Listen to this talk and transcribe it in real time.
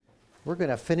We're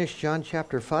going to finish John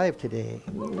chapter 5 today.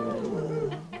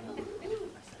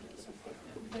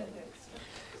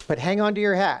 But hang on to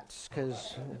your hats,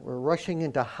 because we're rushing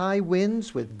into high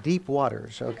winds with deep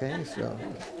waters, okay? So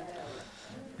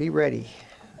be ready.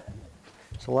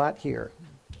 It's a lot here.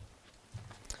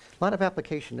 A lot of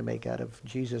application to make out of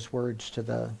Jesus' words to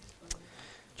the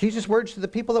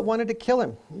people that wanted to kill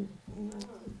him.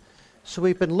 So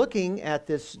we've been looking at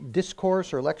this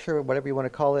discourse or lecture, or whatever you want to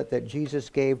call it, that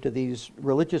Jesus gave to these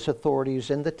religious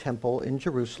authorities in the temple in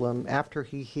Jerusalem after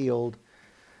he healed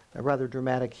a rather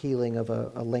dramatic healing of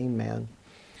a lame man.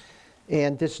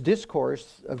 And this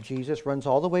discourse of Jesus runs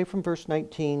all the way from verse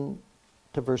 19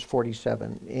 to verse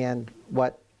 47. And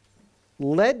what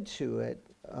led to it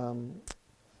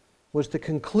was the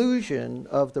conclusion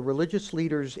of the religious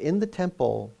leaders in the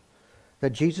temple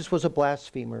that Jesus was a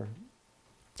blasphemer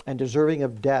and deserving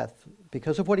of death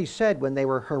because of what he said when they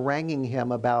were haranguing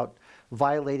him about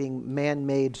violating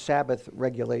man-made Sabbath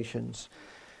regulations.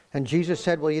 And Jesus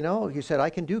said, well, he said, I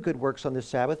can do good works on the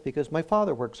Sabbath because my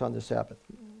Father works on the Sabbath.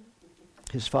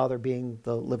 His Father being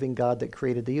the living God that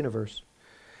created the universe.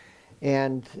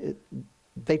 And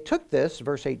they took this,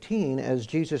 verse 18, as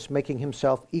Jesus making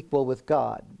himself equal with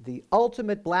God, the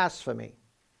ultimate blasphemy.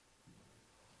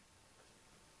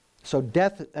 So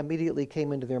death immediately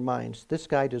came into their minds. This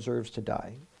guy deserves to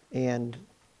die. And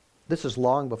this is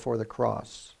long before the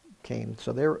cross came.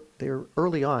 So they're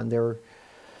early on, they're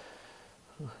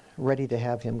ready to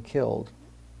have him killed.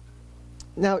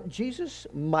 Now, Jesus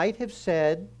might have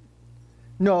said,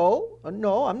 no,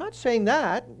 I'm not saying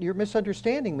that. You're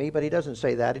misunderstanding me, but he doesn't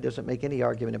say that. He doesn't make any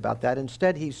argument about that.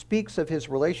 Instead, he speaks of his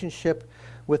relationship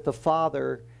with the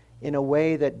Father in a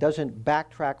way that doesn't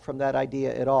backtrack from that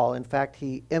idea at all. In fact,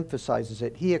 he emphasizes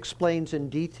it. He explains in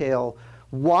detail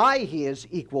why he is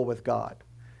equal with God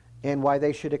and why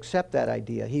they should accept that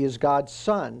idea. He is God's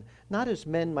Son, not as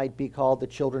men might be called the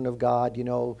children of God.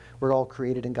 We're all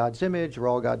created in God's image, we're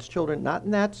all God's children. Not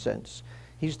in that sense.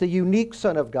 He's the unique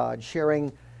Son of God,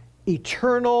 sharing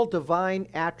eternal divine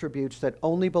attributes that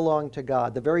only belong to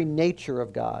God, the very nature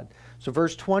of God. So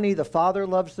verse 20, the Father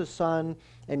loves the Son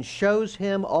and shows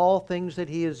him all things that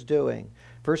he is doing.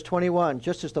 Verse 21,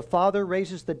 just as the Father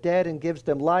raises the dead and gives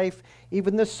them life,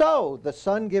 even so the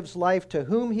Son gives life to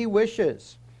whom he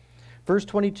wishes. Verse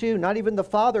 22, not even the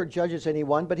Father judges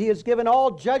anyone, but he has given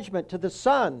all judgment to the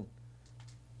Son.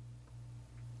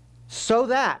 So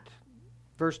that,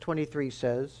 verse 23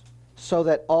 says, so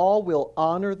that all will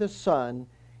honor the Son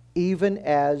even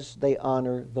as they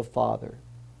honor the Father.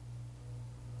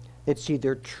 It's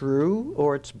either true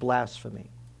or it's blasphemy.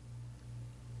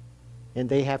 And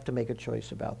they have to make a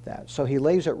choice about that. So he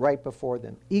lays it right before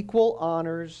them. Equal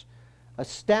honors,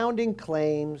 astounding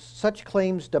claims. Such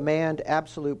claims demand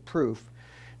absolute proof.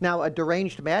 Now, a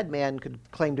deranged madman could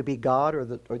claim to be God or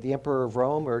the Emperor of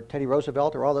Rome or Teddy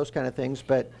Roosevelt or all those kind of things,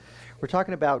 but we're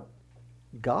talking about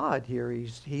God here.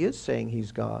 He is saying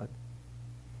he's God.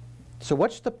 So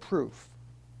what's the proof?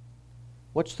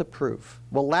 What's the proof?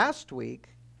 Well, last week,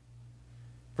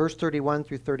 verse 31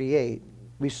 through 38,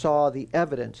 we saw the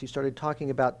evidence. He started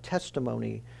talking about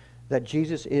testimony that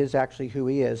Jesus is actually who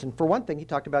he is. And for one thing, he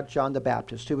talked about John the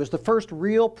Baptist, who was the first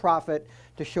real prophet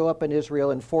to show up in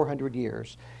Israel in 400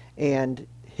 years. And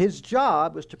his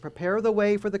job was to prepare the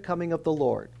way for the coming of the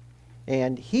Lord.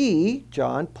 And he,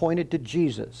 John, pointed to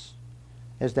Jesus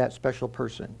as that special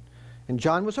person. And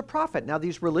John was a prophet. Now,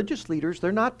 these religious leaders,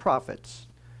 they're not prophets.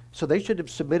 So they should have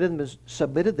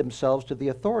submitted themselves to the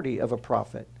authority of a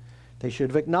prophet. They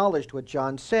should have acknowledged what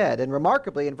John said. And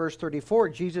remarkably, in verse 34,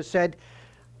 Jesus said,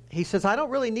 he says, I don't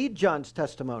really need John's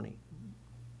testimony.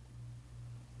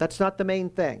 That's not the main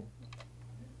thing.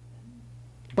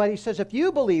 But he says, if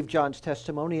you believe John's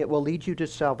testimony, it will lead you to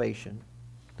salvation.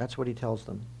 That's what he tells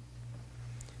them.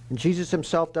 And Jesus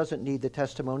himself doesn't need the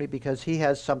testimony because he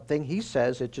has something, he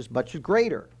says, it's just much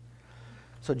greater.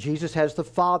 So Jesus has the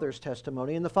Father's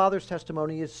testimony, and the Father's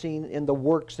testimony is seen in the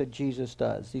works that Jesus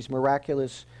does, these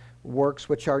miraculous works,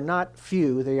 which are not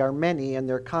few, they are many, and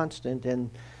they're constant,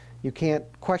 and you can't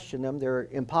question them. They're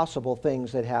impossible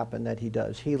things that happen that he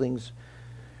does. Healings,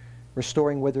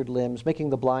 restoring withered limbs, making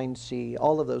the blind see,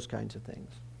 all of those kinds of things.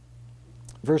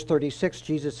 Verse 36,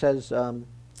 Jesus says,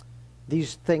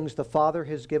 these things the Father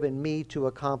has given me to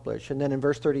accomplish. And then in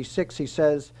verse 36, he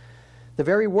says, the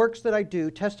very works that I do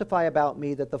testify about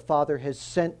me that the Father has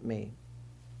sent me.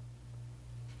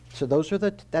 So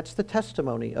that's the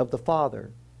testimony of the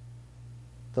Father,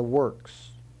 the works.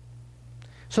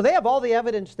 So they have all the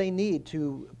evidence they need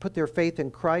to put their faith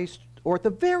in Christ, or at the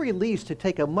very least to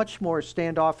take a much more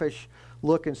standoffish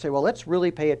look and say, well, let's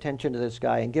really pay attention to this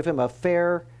guy and give him a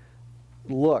fair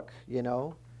look,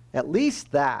 At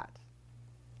least that.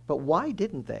 But why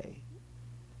didn't they?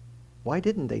 Why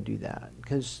didn't they do that?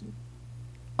 Because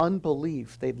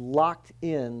unbelief. They'd locked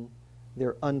in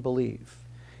their unbelief.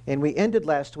 And we ended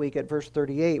last week at verse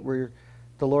 38 where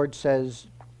the Lord says,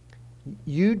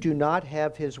 you do not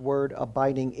have his word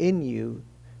abiding in you,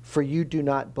 for you do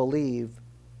not believe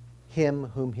him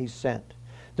whom he sent.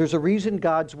 There's a reason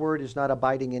God's word is not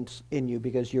abiding in you,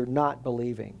 because you're not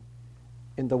believing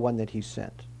in the one that he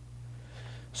sent.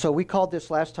 So we called this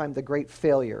last time the great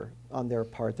failure on their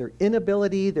part. Their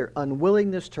inability, their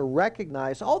unwillingness to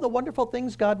recognize all the wonderful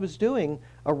things God was doing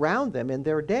around them in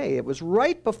their day. It was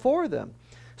right before them.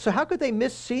 So how could they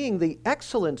miss seeing the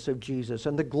excellence of Jesus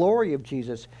and the glory of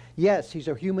Jesus? Yes, he's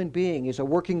a human being. He's a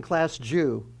working class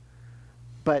Jew.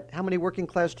 But how many working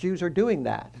class Jews are doing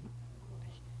that?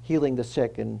 Healing the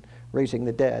sick and raising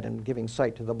the dead and giving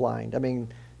sight to the blind. I mean,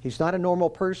 he's not a normal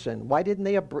person. Why didn't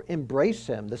they embrace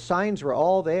him? The signs were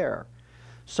all there.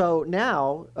 So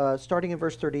now, starting in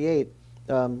verse 38,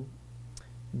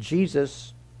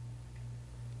 Jesus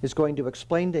is going to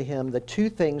explain to him the two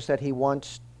things that he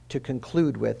wants to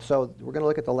conclude with. So we're going to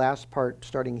look at the last part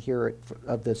starting here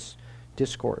of this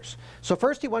discourse. So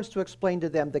first he wants to explain to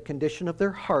them the condition of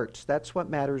their hearts. That's what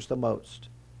matters the most.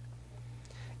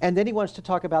 And then he wants to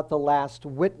talk about the last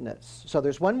witness. So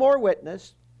there's one more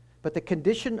witness, but the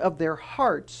condition of their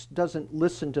hearts doesn't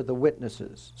listen to the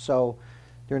witnesses. So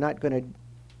they're not going to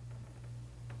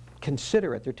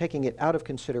consider it. They're taking it out of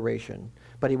consideration.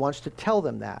 But he wants to tell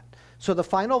them that. So the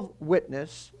final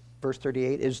witness, verse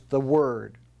 38, is the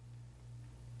Word.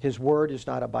 His Word is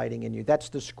not abiding in you. That's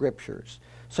the Scriptures.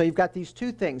 So you've got these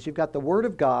two things. You've got the Word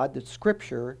of God, the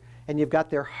Scripture, and you've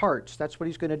got their hearts. That's what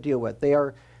he's going to deal with.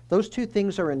 Those two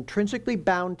things are intrinsically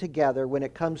bound together when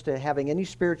it comes to having any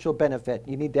spiritual benefit.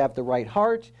 You need to have the right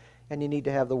heart, and you need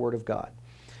to have the Word of God.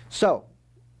 So,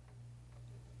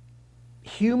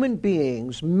 human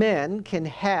beings, men, can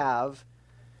have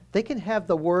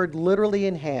the Word literally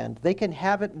in hand. They can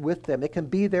have it with them. It can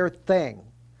be their thing.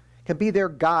 It can be their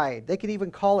guide. They can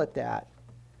even call it that.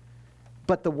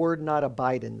 But the Word not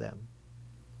abide in them.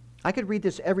 I could read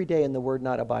this every day and the Word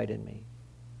not abide in me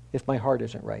if my heart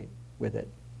isn't right with it.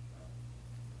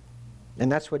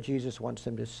 And that's what Jesus wants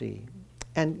them to see.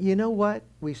 And you know what?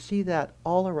 We see that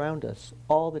all around us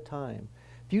all the time.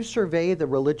 If you survey the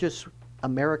religious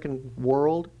American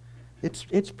world,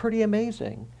 it's pretty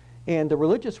amazing. And the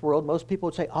religious world, most people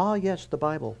would say, oh yes, the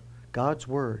Bible, God's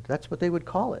Word. That's what they would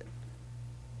call it.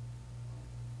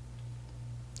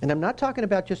 And I'm not talking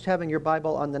about just having your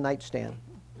Bible on the nightstand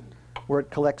where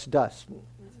it collects dust.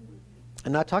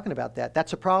 I'm not talking about that.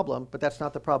 That's a problem, but that's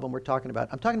not the problem we're talking about.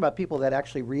 I'm talking about people that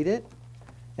actually read it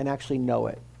and actually know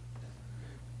it.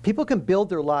 People can build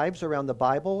their lives around the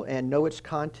Bible and know its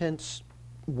contents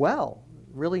well,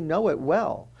 really know it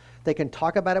well. They can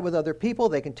talk about it with other people.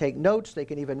 They can take notes. They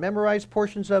can even memorize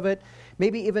portions of it,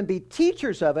 maybe even be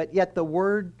teachers of it, yet the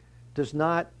Word does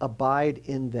not abide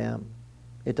in them.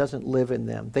 It doesn't live in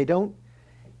them. They don't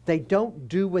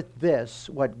do with this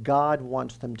what God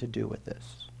wants them to do with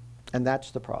this. And that's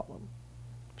the problem.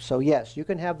 So yes, you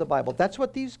can have the Bible. That's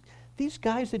what these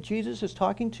guys that Jesus is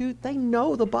talking to, they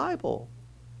know the Bible.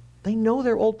 They know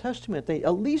their Old Testament.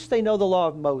 At least they know the law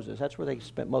of Moses. That's where they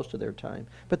spent most of their time.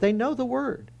 But they know the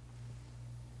Word.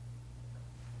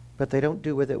 But they don't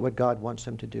do with it what God wants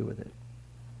them to do with it.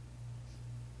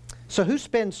 So who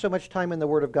spends so much time in the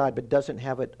Word of God but doesn't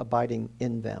have it abiding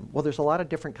in them? Well, there's a lot of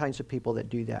different kinds of people that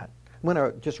do that. I'm going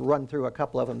to just run through a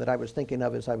couple of them that I was thinking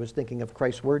of as I was thinking of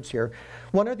Christ's words here.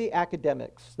 One are the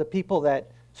academics, the people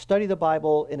that study the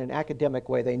Bible in an academic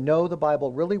way. They know the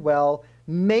Bible really well.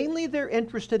 Mainly they're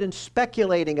interested in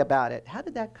speculating about it. How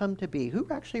did that come to be? Who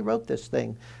actually wrote this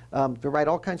thing? They write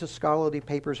all kinds of scholarly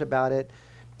papers about it.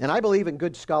 And I believe in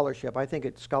good scholarship. I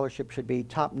think scholarship should be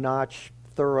top-notch,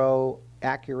 thorough,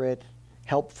 accurate,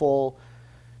 helpful.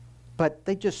 But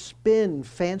they just spin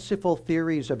fanciful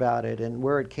theories about it and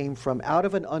where it came from out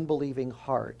of an unbelieving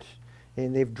heart.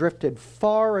 And they've drifted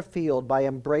far afield by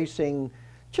embracing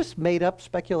just made-up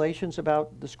speculations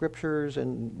about the Scriptures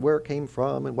and where it came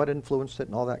from and what influenced it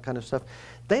and all that kind of stuff.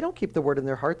 They don't keep the Word in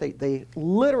their heart. They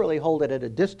literally hold it at a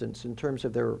distance in terms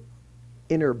of their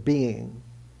inner being.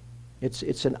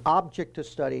 It's an object to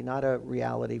study, not a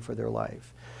reality for their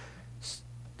life.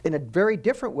 In a very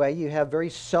different way, you have very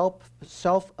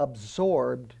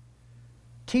self-absorbed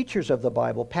teachers of the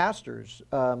Bible, pastors,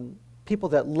 people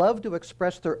that love to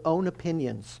express their own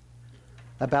opinions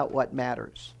about what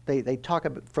matters. They talk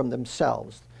from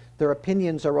themselves. Their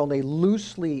opinions are only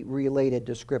loosely related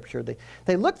to Scripture.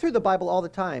 They look through the Bible all the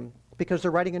time because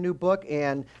they're writing a new book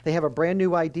and they have a brand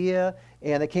new idea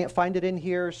and they can't find it in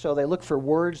here, so they look for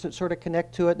words that sort of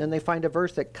connect to it, and then they find a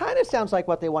verse that kind of sounds like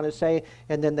what they want to say,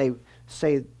 and then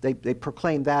they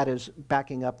proclaim that as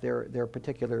backing up their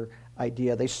particular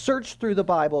idea. They search through the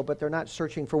Bible, but they're not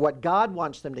searching for what God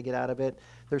wants them to get out of it.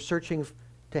 They're searching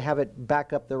to have it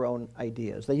back up their own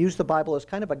ideas. They use the Bible as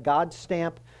kind of a God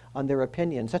stamp on their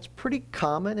opinions. That's pretty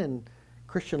common in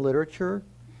Christian literature.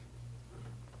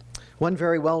 One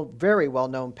very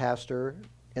well-known pastor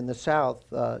in the South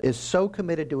is so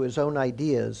committed to his own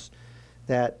ideas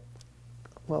that,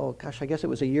 well, gosh, I guess it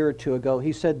was a year or two ago,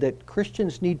 he said that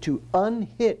Christians need to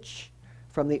unhitch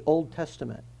from the Old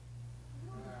Testament.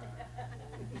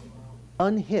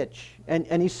 Unhitch.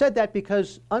 And he said that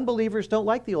because unbelievers don't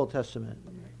like the Old Testament.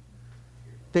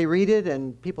 They read it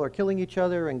and people are killing each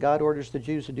other and God orders the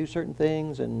Jews to do certain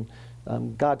things and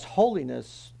God's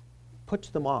holiness puts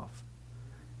them off.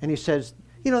 And he says,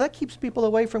 that keeps people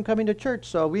away from coming to church,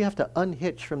 so we have to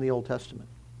unhitch from the Old Testament.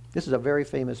 This is a very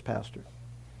famous pastor.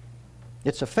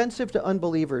 It's offensive to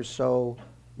unbelievers, so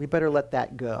we better let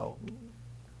that go.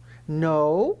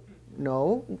 No.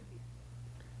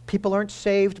 People aren't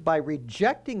saved by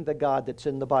rejecting the God that's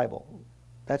in the Bible.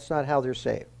 That's not how they're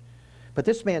saved. But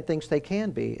this man thinks they can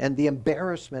be, and the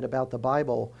embarrassment about the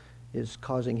Bible is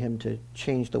causing him to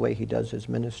change the way he does his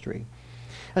ministry.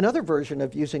 Another version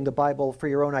of using the Bible for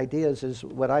your own ideas is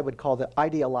what I would call the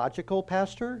ideological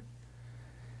pastor.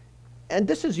 And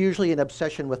this is usually an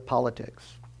obsession with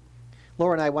politics.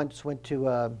 Laura and I once went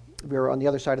to, we were on the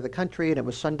other side of the country, and it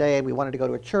was Sunday, and we wanted to go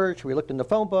to a church. We looked in the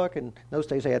phone book, and in those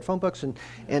days they had phone books, and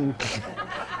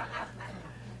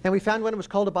and we found one. It was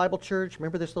called a Bible church.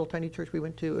 Remember this little tiny church we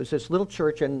went to? It was this little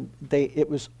church, and it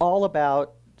was all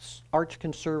about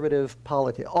arch-conservative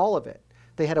politics, all of it.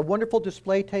 They had a wonderful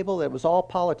display table that was all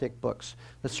politic books.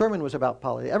 The sermon was about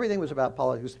politics. Everything was about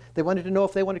politics. They wanted to know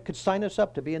if they could sign us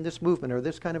up to be in this movement or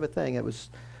this kind of a thing. It was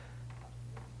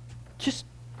just,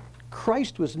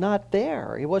 Christ was not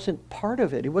there. He wasn't part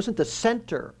of it. He wasn't the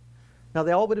center. Now,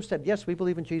 they all would have said, yes, we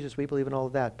believe in Jesus. We believe in all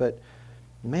of that. But,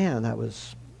 man, that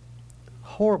was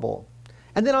horrible.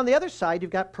 And then on the other side,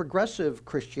 you've got progressive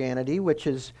Christianity, which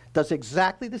does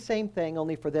exactly the same thing,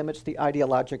 only for them it's the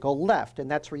ideological left. And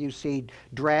that's where you see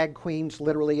drag queens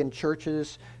literally in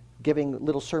churches giving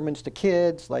little sermons to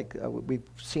kids, like we've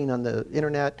seen on the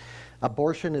internet.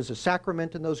 Abortion is a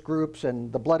sacrament in those groups, and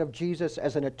the blood of Jesus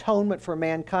as an atonement for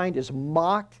mankind is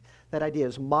mocked. That idea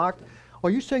is mocked. Are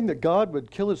you saying that God would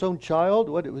kill his own child?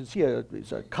 What, was he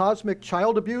he's a cosmic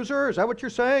child abuser? Is that what you're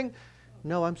saying?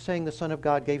 No, I'm saying the Son of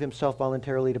God gave himself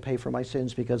voluntarily to pay for my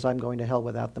sins because I'm going to hell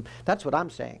without them. That's what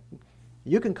I'm saying.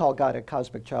 You can call God a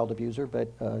cosmic child abuser,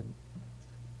 but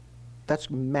that's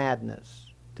madness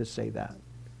to say that.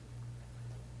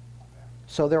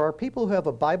 So there are people who have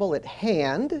a Bible at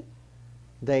hand.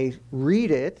 They read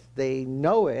it, they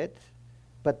know it,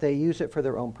 but they use it for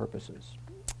their own purposes,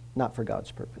 not for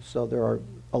God's purpose. So there are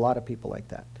a lot of people like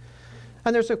that.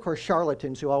 And there's, of course,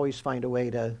 charlatans who always find a way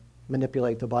to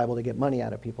manipulate the Bible to get money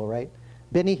out of people, right?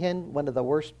 Benny Hinn, one of the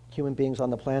worst human beings on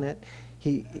the planet,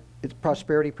 he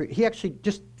actually,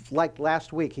 just like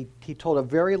last week, he told a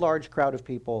very large crowd of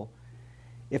people,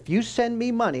 if you send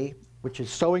me money, which is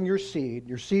sowing your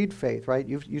seed faith, right?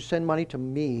 You send money to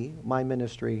me, my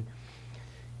ministry,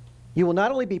 you will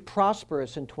not only be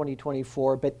prosperous in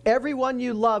 2024, but everyone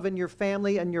you love in your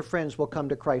family and your friends will come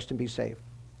to Christ and be saved.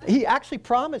 He actually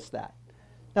promised that.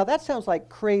 Now that sounds like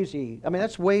crazy. I mean,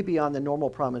 that's way beyond the normal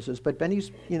promises, but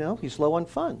Benny's, he's low on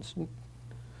funds.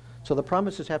 So the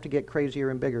promises have to get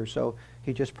crazier and bigger, so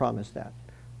he just promised that.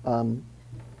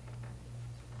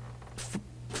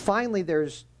 Finally,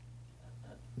 there's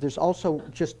also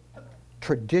just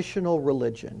traditional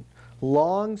religion,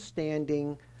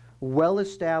 long-standing,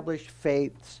 well-established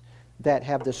faiths that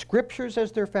have the scriptures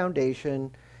as their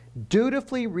foundation,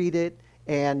 dutifully read it,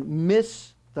 and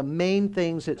miss the main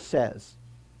things it says.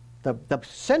 The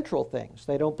central things,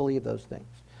 they don't believe those things.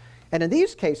 And in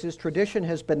these cases, tradition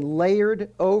has been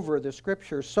layered over the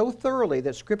scripture so thoroughly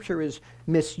that scripture is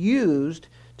misused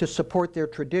to support their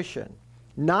tradition,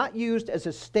 not used as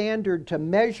a standard to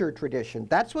measure tradition.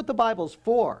 That's what the Bible's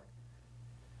for.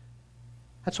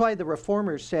 That's why the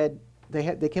reformers said,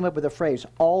 they came up with a phrase,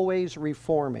 always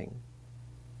reforming.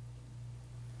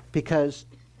 Because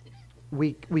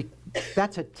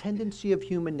that's a tendency of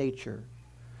human nature.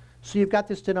 So you've got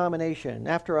this denomination.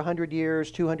 After 100 years,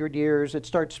 200 years, it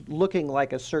starts looking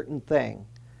like a certain thing.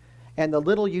 And the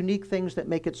little unique things that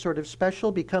make it sort of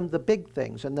special become the big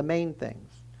things and the main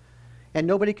things. And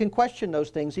nobody can question those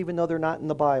things even though they're not in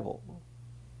the Bible.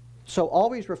 So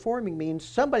always reforming means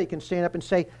somebody can stand up and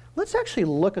say, let's actually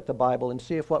look at the Bible and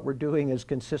see if what we're doing is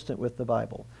consistent with the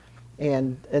Bible.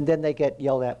 And then they get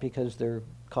yelled at because they're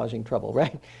causing trouble,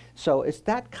 right? So it's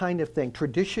that kind of thing.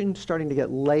 Tradition starting to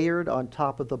get layered on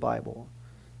top of the Bible.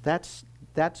 That's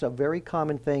a very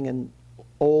common thing in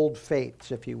old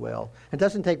faiths, if you will. It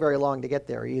doesn't take very long to get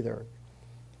there either.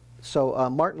 So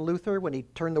Martin Luther, when he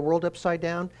turned the world upside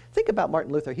down, think about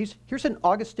Martin Luther. Here's an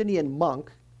Augustinian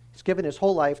monk. He's given his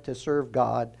whole life to serve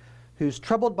God, who's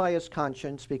troubled by his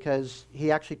conscience because he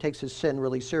actually takes his sin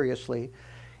really seriously.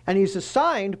 And he's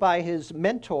assigned by his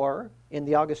mentor in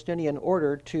the Augustinian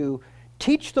order to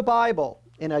teach the Bible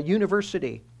in a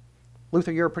university.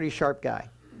 Luther, you're a pretty sharp guy.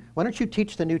 Why don't you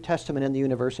teach the New Testament in the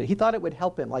university? He thought it would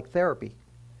help him, like therapy,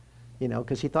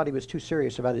 because he thought he was too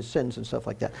serious about his sins and stuff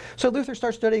like that. So Luther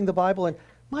starts studying the Bible, and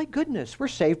my goodness, we're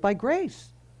saved by grace.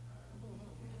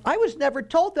 I was never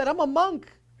told that. I'm a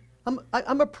monk.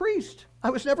 I'm a priest.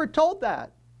 I was never told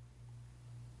that.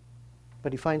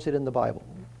 But he finds it in the Bible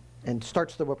and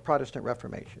starts the Protestant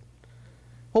Reformation.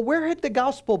 Well, where had the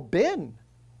gospel been?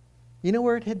 You know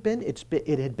where it had been?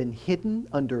 It had been hidden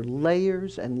under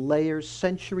layers and layers,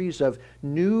 centuries of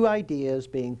new ideas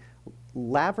being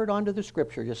lathered onto the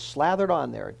Scripture, just slathered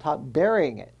on there,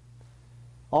 burying it.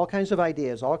 All kinds of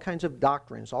ideas, all kinds of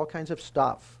doctrines, all kinds of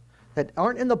stuff that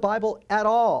aren't in the Bible at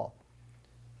all.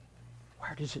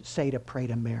 Where does it say to pray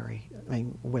to Mary? I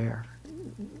mean, where?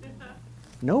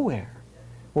 Nowhere.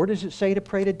 Where does it say to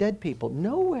pray to dead people?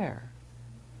 Nowhere.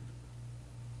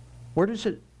 Where does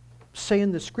it say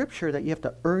in the Scripture that you have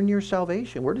to earn your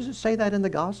salvation? Where does it say that in the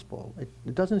gospel?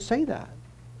 It doesn't say that.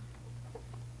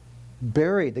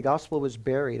 Buried, the gospel was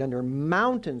buried under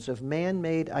mountains of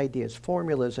man-made ideas,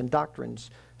 formulas, and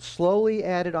doctrines, slowly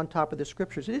added on top of the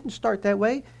Scriptures. It didn't start that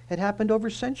way. It happened over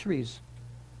centuries.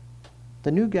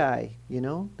 The new guy,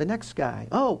 the next guy.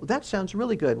 Oh, that sounds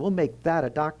really good. We'll make that a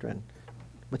doctrine.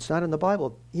 It's not in the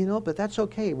Bible, but that's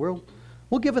okay. We'll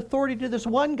give authority to this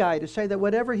one guy to say that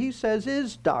whatever he says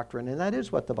is doctrine, and that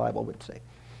is what the Bible would say.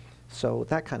 So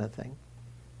that kind of thing.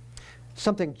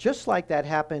 Something just like that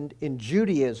happened in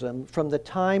Judaism from the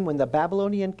time when the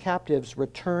Babylonian captives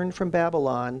returned from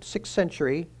Babylon, 6th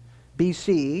century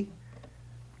BC,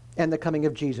 and the coming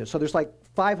of Jesus. So there's like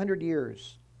 500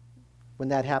 years when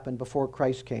that happened before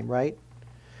Christ came, right?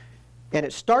 And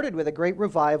it started with a great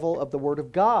revival of the Word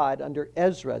of God under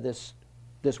Ezra. This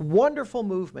wonderful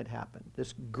movement happened,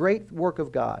 this great work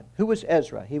of God. Who was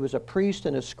Ezra? He was a priest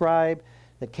and a scribe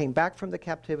that came back from the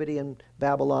captivity in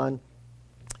Babylon.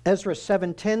 Ezra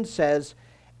 7:10 says,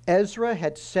 Ezra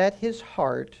had set his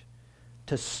heart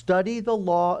to study the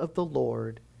law of the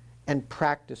Lord and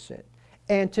practice it,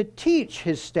 and to teach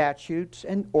his statutes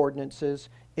and ordinances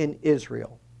in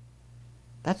Israel.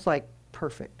 That's like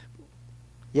perfect.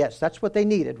 Yes, that's what they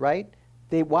needed, right?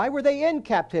 Why were they in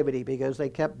captivity? Because they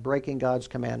kept breaking God's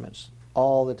commandments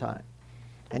all the time.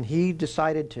 And he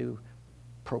decided to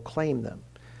proclaim them.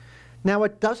 Now,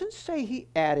 it doesn't say he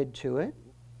added to it.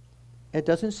 It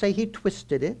doesn't say he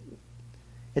twisted it.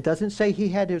 It doesn't say he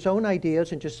had his own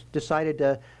ideas and just decided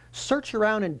to search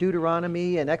around in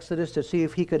Deuteronomy and Exodus to see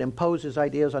if he could impose his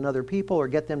ideas on other people or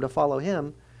get them to follow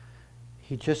him.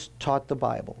 He just taught the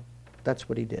Bible. That's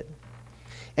what he did.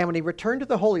 And when he returned to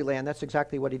the Holy Land, that's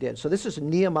exactly what he did. So this is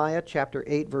Nehemiah chapter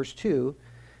 8, verse 2,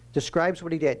 describes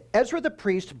what he did. Ezra the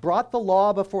priest brought the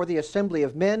law before the assembly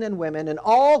of men and women and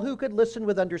all who could listen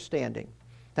with understanding.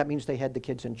 That means they had the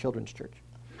kids in children's church,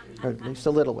 or at least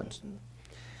the little ones.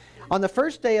 On the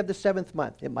first day of the 7th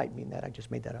month, it might mean that, I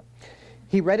just made that up.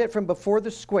 He read it from before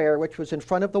the square, which was in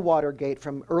front of the water gate,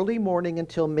 from early morning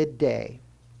until midday,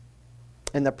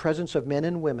 in the presence of men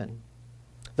and women,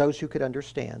 those who could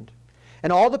understand.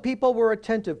 And all the people were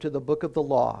attentive to the book of the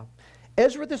law.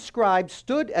 Ezra the scribe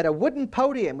stood at a wooden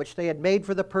podium which they had made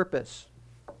for the purpose.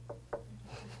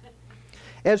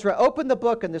 Ezra opened the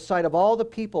book in the sight of all the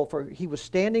people, for he was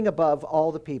standing above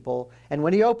all the people. And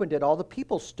when he opened it, all the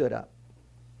people stood up.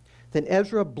 Then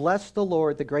Ezra blessed the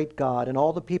Lord, the great God, and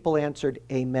all the people answered,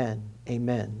 Amen,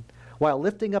 Amen, while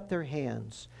lifting up their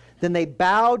hands. Then they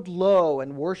bowed low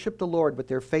and worshiped the Lord with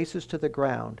their faces to the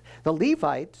ground. The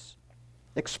Levites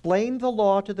explained the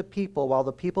law to the people while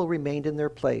the people remained in their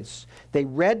place. They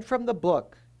read from the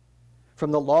book,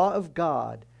 from the law of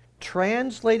God,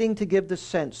 translating to give the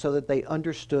sense so that they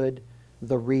understood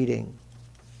the reading.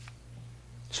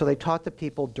 So they taught the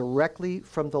people directly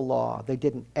from the law. They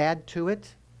didn't add to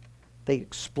it. They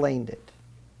explained it.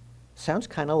 Sounds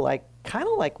kind of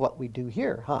like what we do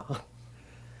here, huh?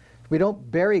 We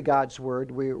don't bury God's word.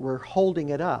 We're holding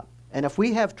it up. And if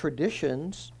we have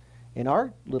traditions in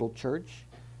our little church,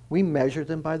 We measure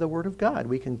them by the Word of God.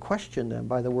 We can question them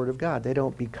by the Word of God. They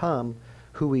don't become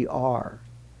who we are.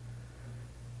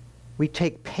 We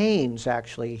take pains,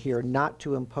 actually, here not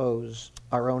to impose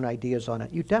our own ideas on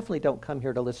it. You definitely don't come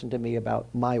here to listen to me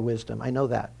about my wisdom. I know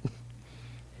that.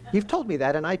 You've told me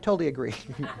that, and I totally agree.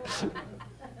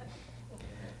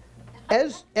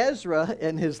 Ezra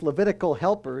and his Levitical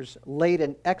helpers laid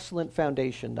an excellent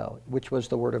foundation, though, which was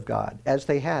the Word of God, as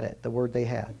they had it, the Word they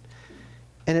had.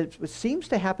 And it seems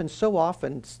to happen so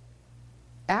often.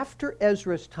 After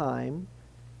Ezra's time,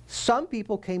 some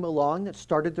people came along that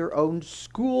started their own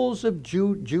schools of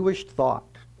Jewish thought,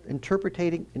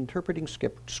 interpreting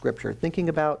Scripture, thinking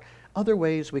about other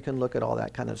ways we can look at all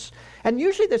that kind of. And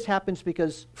usually this happens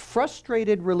because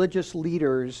frustrated religious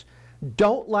leaders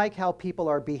don't like how people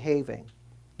are behaving.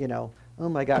 You know, oh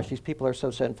my gosh, these people are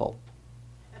so sinful.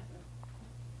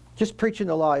 Just preaching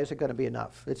the law isn't going to be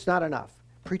enough. It's not enough.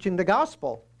 Preaching the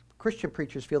gospel, Christian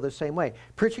preachers feel the same way.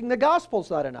 Preaching the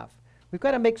gospel's not enough. We've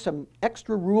got to make some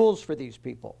extra rules for these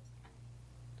people.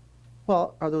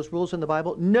 Well, are those rules in the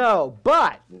Bible? No,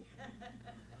 but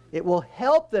it will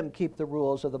help them keep the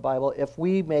rules of the Bible if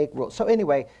we make rules. So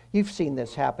anyway, you've seen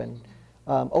this happen.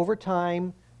 Over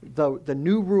time, the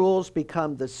new rules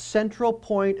become the central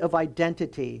point of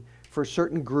identity for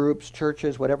certain groups,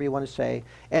 churches, whatever you want to say,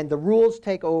 and the rules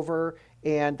take over,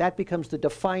 and that becomes the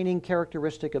defining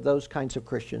characteristic of those kinds of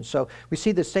Christians. So we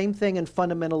see the same thing in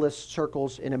fundamentalist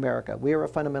circles in America. We are a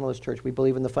fundamentalist church. We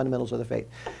believe in the fundamentals of the faith.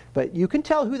 But you can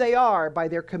tell who they are by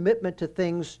their commitment to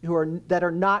things that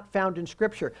are not found in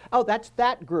Scripture. Oh, that's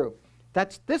that group.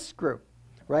 That's this group,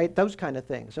 right? Those kind of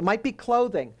things. It might be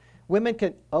clothing. Women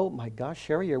can, oh my gosh,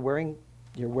 Sherry, you're wearing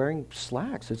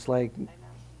slacks. It's like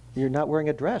you're not wearing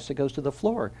a dress. It goes to the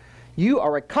floor. You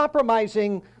are a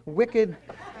compromising, wicked,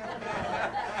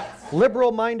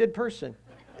 liberal-minded person.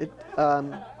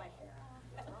 I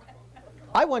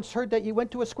once heard that you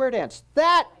went to a square dance.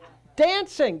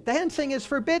 Dancing is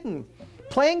forbidden.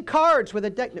 Playing cards with a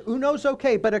deck, Uno's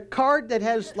okay, but a card that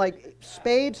has like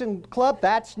spades and club,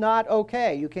 that's not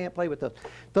okay. You can't play with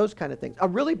those kind of things. A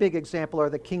really big example are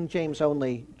the King James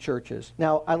only churches.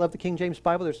 Now, I love the King James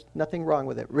Bible. There's nothing wrong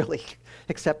with it, really,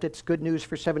 except it's good news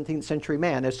for 17th century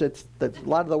man. A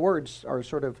lot of the words are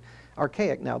sort of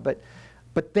archaic now, but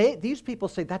these people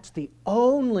say that's the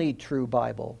only true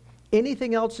Bible.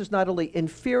 Anything else is not only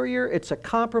inferior, it's a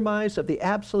compromise of the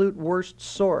absolute worst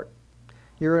sort.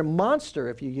 You're a monster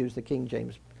if you use the King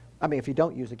James. I mean, if you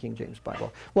don't use the King James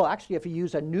Bible. Well, actually, if you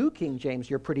use a new King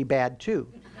James, you're pretty bad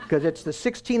too, because it's the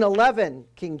 1611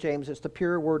 King James. It's the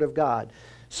pure Word of God.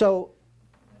 So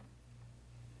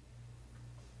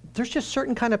there's just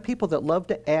certain kind of people that love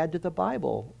to add to the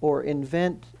Bible or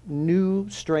invent new,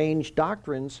 strange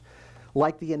doctrines,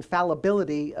 like the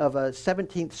infallibility of a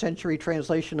 17th century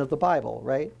translation of the Bible,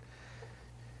 right?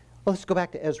 Well, let's go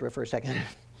back to Ezra for a second.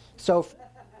 So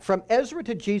from Ezra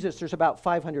to Jesus, there's about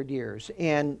 500 years.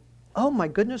 And, oh my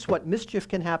goodness, what mischief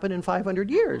can happen in 500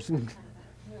 years?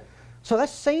 So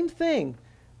that's the same thing.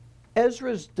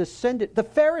 Ezra's descendant, the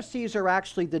Pharisees are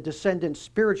actually the descendants,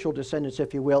 spiritual descendants,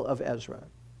 if you will, of Ezra.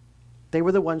 They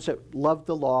were the ones that loved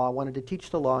the law, wanted to teach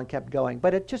the law, and kept going.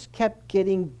 But it just kept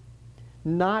getting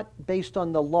not based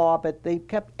on the law, but they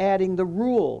kept adding the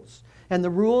rules. And the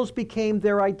rules became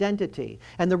their identity.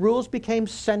 And the rules became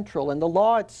central. And the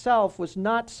law itself was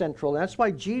not central. And that's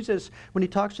why Jesus, when he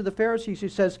talks to the Pharisees, he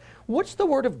says, what's the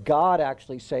Word of God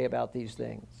actually say about these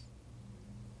things?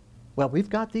 Well, we've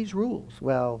got these rules.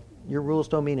 Well, your rules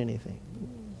don't mean anything.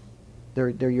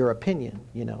 They're your opinion,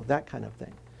 that kind of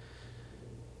thing.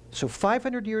 So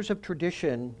 500 years of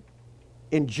tradition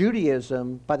in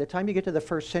Judaism, by the time you get to the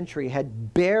first century,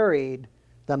 had buried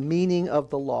the meaning of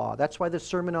the law. That's why the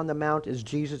Sermon on the Mount is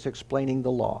Jesus explaining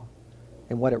the law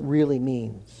and what it really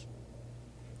means.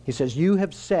 He says, you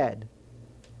have said,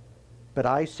 but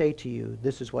I say to you,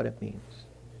 this is what it means.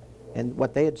 And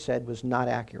what they had said was not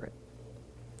accurate.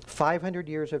 500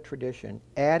 years of tradition,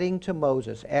 adding to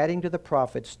Moses, adding to the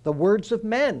prophets, the words of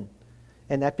men,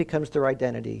 and that becomes their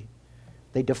identity.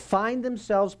 They define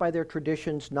themselves by their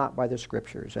traditions, not by the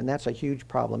Scriptures, and that's a huge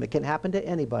problem. It can happen to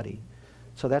anybody.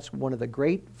 So that's one of the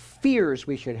great fears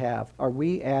we should have. Are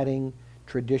we adding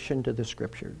tradition to the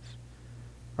Scriptures?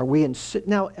 Are we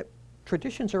now,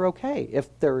 traditions are okay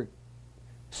if they're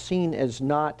seen as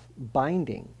not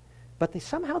binding, but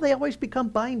they always become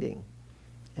binding.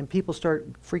 And people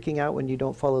start freaking out when you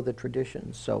don't follow the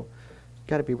traditions. So you've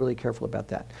got to be really careful about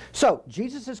that. So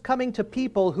Jesus is coming to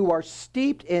people who are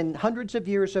steeped in hundreds of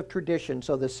years of tradition.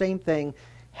 So the same thing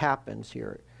happens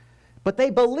here. But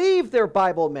they believe they're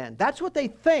Bible men. That's what they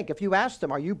think. If you ask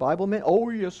them, are you Bible men?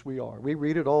 Oh, yes, we are. We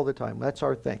read it all the time. That's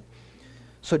our thing.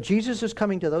 So Jesus is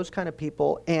coming to those kind of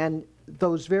people, and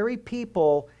those very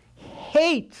people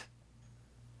hate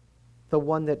the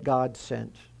one that God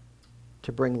sent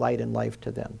to bring light and life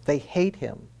to them. They hate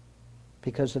him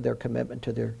because of their commitment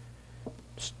to their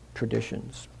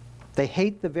traditions. They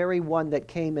hate the very one that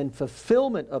came in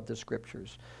fulfillment of the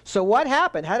Scriptures. So what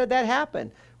happened? How did that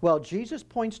happen? Well, Jesus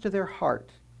points to their heart.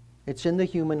 It's in the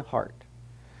human heart.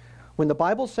 When the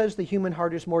Bible says the human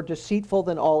heart is more deceitful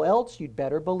than all else, you'd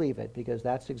better believe it, because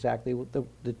that's exactly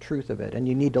the truth of it. And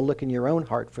you need to look in your own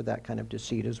heart for that kind of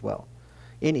deceit as well.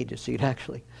 Any deceit,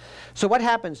 actually. So what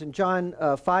happens in John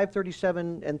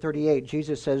 5:37 and 38,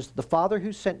 Jesus says, "The Father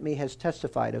who sent me has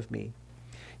testified of me.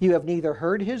 You have neither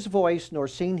heard his voice nor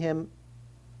seen him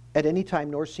at any time,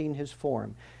 nor seen his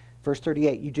form." Verse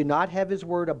 38, "You do not have his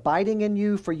word abiding in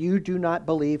you, for you do not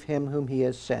believe him whom he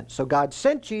has sent." So God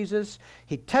sent Jesus.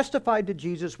 He testified to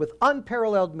Jesus with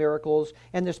unparalleled miracles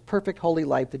and this perfect holy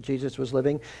life that Jesus was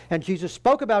living. And Jesus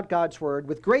spoke about God's word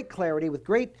with great clarity, with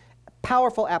great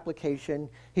powerful application.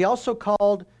 He also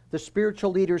called the spiritual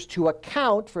leaders to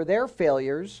account for their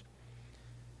failures.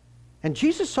 And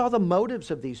Jesus saw the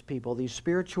motives of these people, these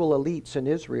spiritual elites in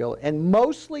Israel, and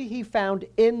mostly he found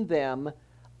in them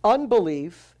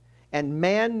unbelief and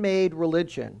man-made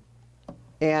religion.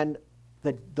 And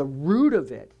the root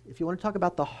of it, if you want to talk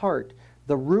about the heart,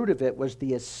 the root of it was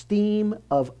the esteem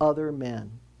of other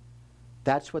men.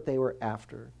 That's what they were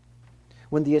after.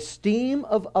 When the esteem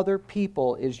of other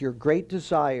people is your great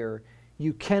desire,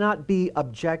 you cannot be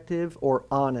objective or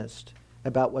honest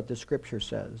about what the Scripture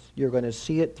says. You're going to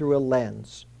see it through a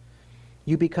lens.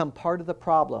 You become part of the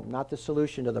problem, not the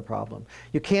solution to the problem.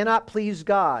 You cannot please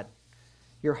God.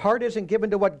 Your heart isn't given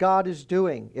to what God is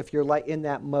doing if you're like in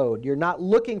that mode. You're not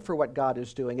looking for what God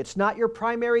is doing. It's not your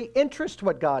primary interest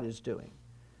what God is doing.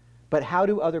 But how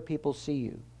do other people see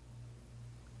you?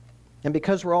 And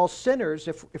because we're all sinners,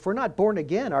 if we're not born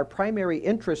again, our primary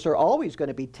interests are always going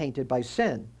to be tainted by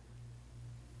sin.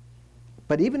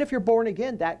 But even if you're born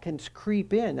again, that can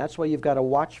creep in. That's why you've got to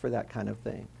watch for that kind of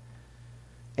thing.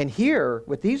 And here,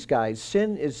 with these guys,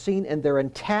 sin is seen in their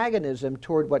antagonism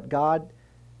toward what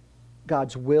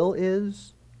God's will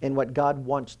is and what God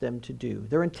wants them to do.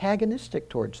 They're antagonistic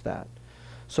towards that.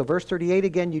 So verse 38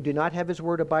 again, "You do not have his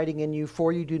word abiding in you,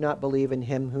 for you do not believe in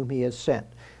him whom he has sent."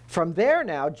 From there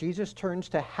now, Jesus turns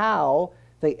to how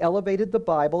they elevated the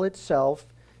Bible itself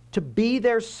to be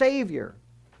their Savior.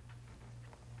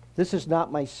 This is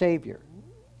not my Savior.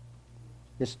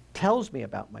 This tells me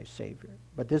about my Savior,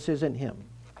 but this isn't him.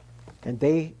 And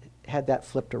they had that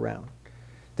flipped around.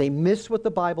 They miss what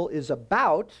the Bible is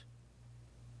about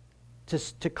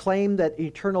to claim that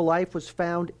eternal life was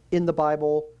found in the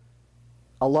Bible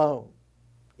alone.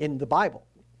 In the Bible,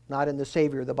 not in the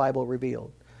Savior the Bible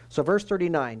revealed. So verse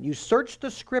 39, "You search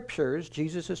the Scriptures,"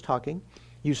 Jesus is talking,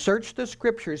 "you search the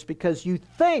Scriptures because you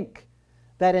think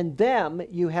that in them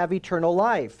you have eternal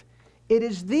life. It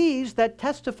is these that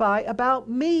testify about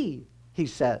me," he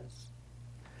says.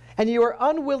 "And you are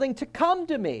unwilling to come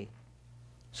to me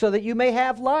so that you may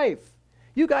have life."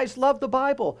 You guys love the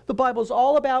Bible. The Bible's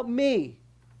all about me,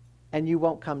 and you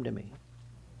won't come to me.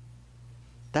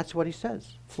 That's what he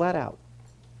says, flat out.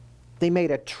 They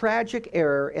made a tragic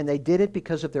error, and they did it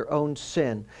because of their own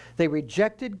sin. They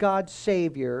rejected God's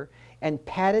Savior and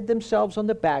patted themselves on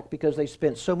the back because they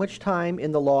spent so much time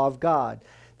in the law of God.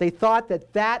 They thought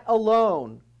that that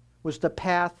alone was the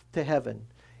path to heaven.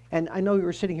 And I know you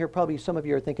were sitting here, probably some of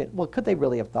you are thinking, well, could they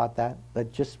really have thought that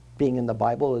just being in the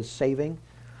Bible is saving?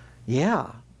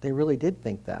 Yeah, they really did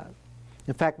think that.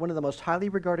 In fact, one of the most highly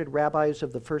regarded rabbis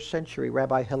of the first century,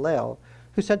 Rabbi Hillel,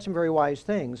 who said some very wise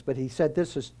things, but he said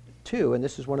this is too, and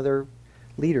this is one of their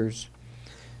leaders.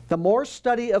 "The more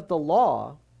study of the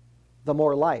law, the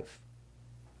more life.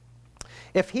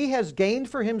 If he has gained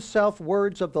for himself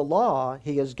words of the law,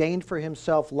 he has gained for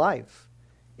himself life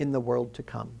in the world to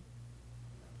come."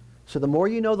 So the more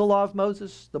you know the law of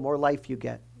Moses, the more life you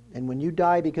get. And when you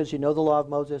die because you know the law of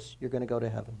Moses, you're going to go to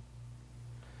heaven.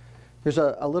 There's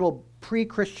a little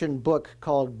pre-Christian book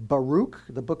called Baruch,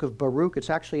 the book of Baruch.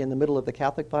 It's actually in the middle of the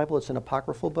Catholic Bible. It's an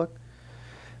apocryphal book.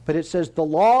 But it says, "The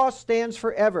law stands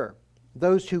forever.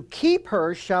 Those who keep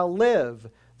her shall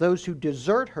live. Those who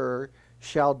desert her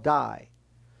shall die."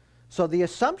 So the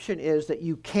assumption is that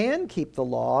you can keep the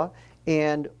law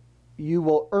and you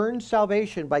will earn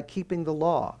salvation by keeping the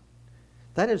law.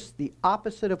 That is the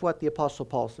opposite of what the Apostle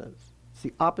Paul says. It's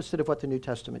the opposite of what the New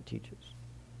Testament teaches.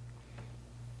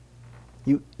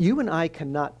 You and I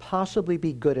cannot possibly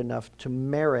be good enough to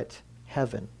merit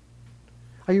heaven.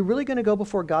 Are you really going to go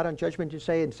before God on Judgment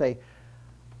Day and say,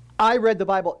 "I read the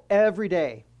Bible every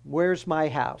day. Where's my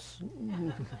house?"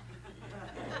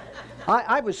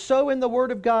 I was so in the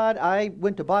Word of God. I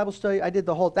went to Bible study. I did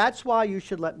the whole. That's why you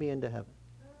should let me into heaven.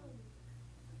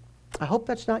 I hope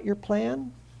that's not your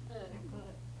plan.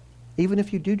 Even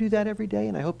if you do that every day,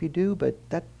 and I hope you do, but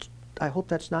I hope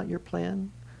that's not your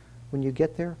plan when you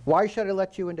get there. Why should I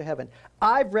let you into heaven?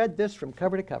 I've read this from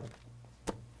cover to cover.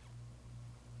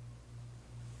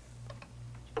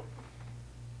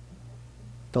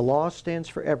 The law stands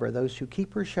forever. Those who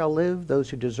keep her shall live. Those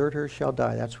who desert her shall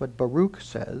die. That's what Baruch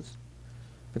says.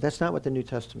 But that's not what the New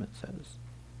Testament says.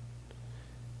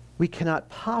 We cannot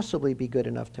possibly be good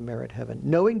enough to merit heaven.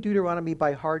 Knowing Deuteronomy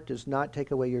by heart does not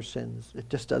take away your sins. It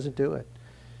just doesn't do it.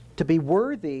 To be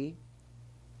worthy,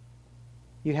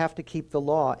 you have to keep the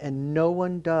law, and no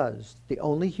one does. The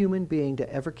only human being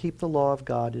to ever keep the law of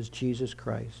God is Jesus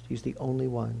Christ. He's the only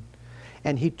one.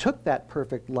 And he took that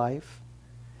perfect life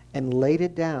and laid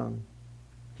it down.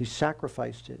 He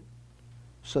sacrificed it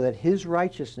so that his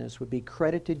righteousness would be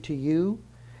credited to you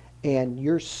and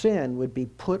your sin would be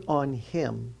put on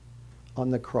him on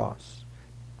the cross.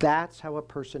 That's how a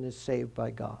person is saved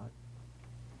by God.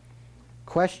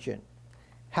 Question: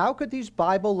 how could these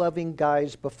Bible-loving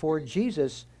guys before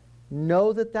Jesus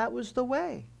know that that was the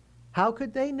way? How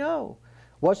could they know?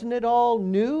 Wasn't it all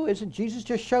new? Isn't Jesus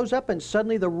just shows up and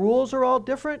suddenly the rules are all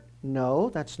different? No,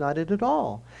 that's not it at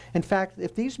all. In fact,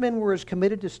 if these men were as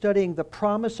committed to studying the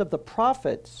promise of the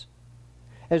prophets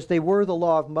as they were the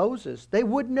law of Moses, they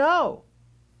would know.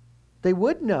 They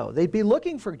would know. They'd be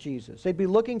looking for Jesus. They'd be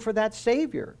looking for that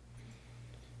Savior.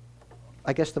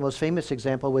 I guess the most famous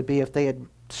example would be if they had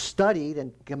studied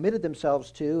and committed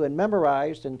themselves to and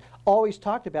memorized and always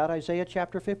talked about Isaiah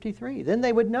chapter 53. Then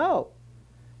they would know.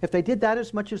 If they did that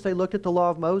as much as they looked at the law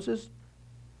of Moses,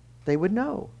 they would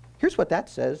know. Here's what that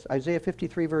says, Isaiah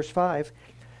 53 verse 5.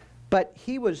 But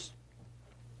he was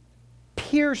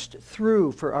pierced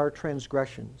through for our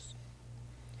transgressions.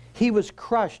 He was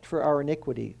crushed for our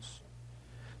iniquities.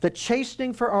 The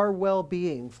chastening for our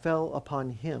well-being fell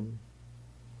upon him.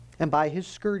 And by his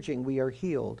scourging we are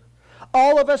healed.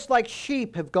 All of us like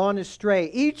sheep have gone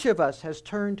astray. Each of us has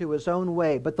turned to his own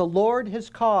way. But the Lord has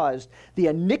caused the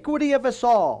iniquity of us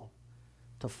all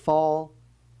to fall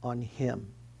on him.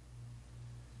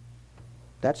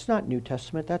 That's not New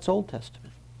Testament, that's Old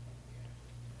Testament.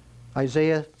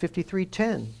 Isaiah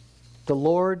 53:10. The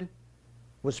Lord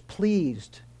was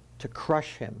pleased to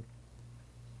crush him,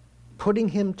 putting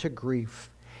him to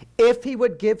grief, if he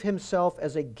would give himself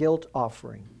as a guilt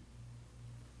offering.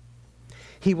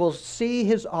 He will see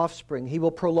his offspring. He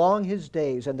will prolong his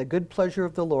days, and the good pleasure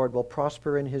of the Lord will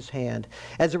prosper in his hand.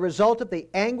 As a result of the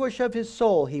anguish of his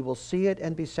soul, he will see it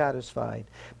and be satisfied.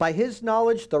 By his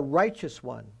knowledge, the righteous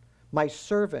one, my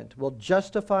servant, will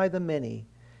justify the many,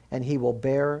 and he will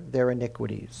bear their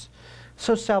iniquities.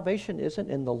 So salvation isn't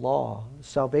in the law.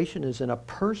 Salvation is in a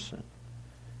person.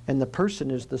 And the person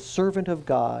is the servant of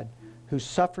God who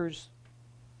suffers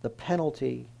the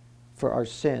penalty for our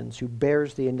sins, who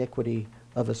bears the iniquity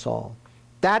of us all.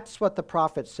 That's what the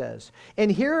prophet says.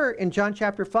 And here in John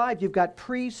chapter 5, you've got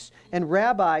priests and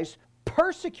rabbis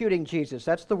persecuting Jesus.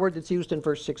 That's the word that's used in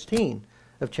verse 16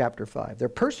 of chapter 5. They're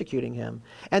persecuting him,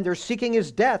 and they're seeking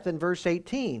his death in verse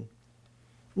 18.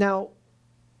 Now,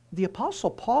 the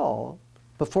Apostle Paul,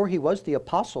 before he was the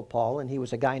Apostle Paul, and he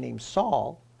was a guy named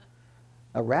Saul,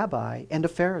 a rabbi and a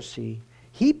Pharisee,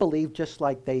 he believed just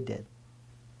like they did.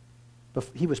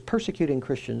 He was persecuting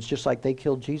Christians just like they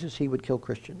killed Jesus, he would kill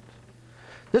Christians.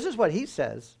 This is what he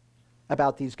says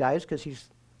about these guys, because he's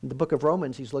in the book of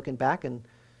Romans, he's looking back and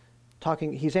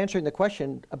he's answering the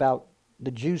question about the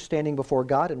Jews standing before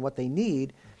God and what they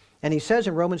need. And he says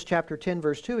in Romans chapter 10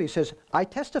 verse 2, he says, I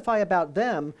testify about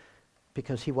them,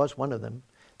 because he was one of them,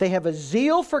 they have a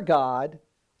zeal for God,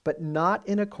 but not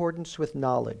in accordance with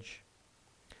knowledge.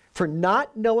 For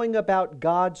not knowing about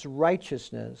God's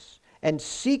righteousness and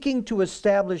seeking to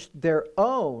establish their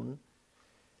own,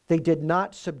 they did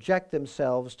not subject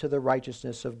themselves to the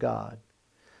righteousness of God.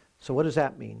 So what does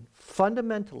that mean?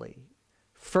 Fundamentally,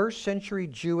 first century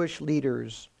Jewish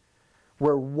leaders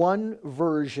were one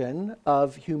version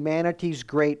of humanity's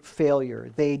great failure.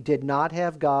 They did not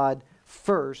have God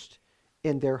first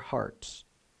in their hearts.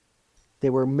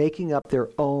 They were making up their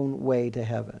own way to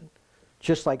heaven.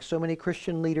 Just like so many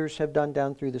Christian leaders have done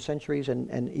down through the centuries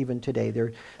and even today.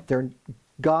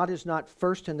 God is not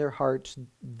first in their hearts.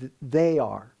 They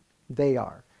are. They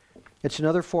are. It's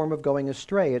another form of going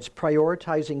astray. It's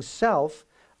prioritizing self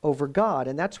over God.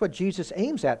 And that's what Jesus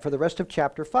aims at for the rest of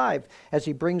chapter 5 as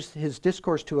he brings his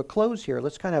discourse to a close here.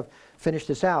 Let's kind of finish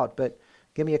this out, but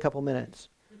give me a couple minutes.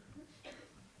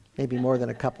 Maybe more than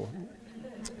a couple.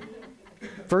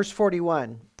 Verse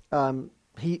 41.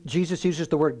 Jesus uses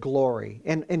the word glory.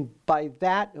 And by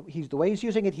that, the way he's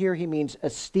using it here, he means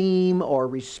esteem or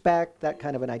respect, that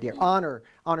kind of an idea. Honor.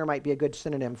 Honor might be a good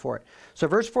synonym for it. So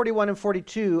verse 41 and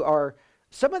 42 are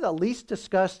some of the least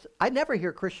discussed. I never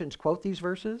hear Christians quote these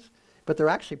verses, but they're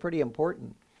actually pretty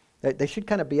important. They should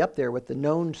kind of be up there with the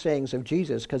known sayings of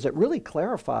Jesus because it really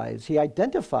clarifies, he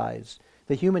identifies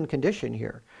the human condition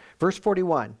here. Verse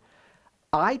 41,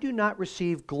 I do not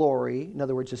receive glory, in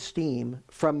other words, esteem,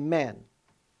 from men,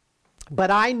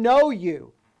 but I know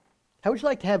you. How would you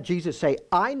like to have Jesus say,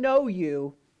 I know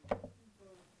you,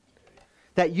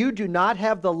 that you do not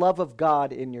have the love of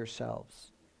God in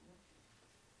yourselves?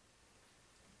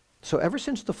 So ever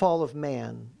since the fall of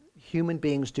man, human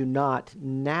beings do not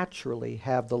naturally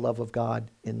have the love of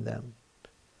God in them.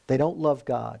 They don't love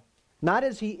God. Not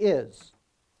as he is.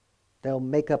 They'll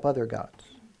make up other gods.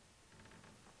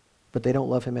 But they don't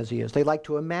love him as he is. They like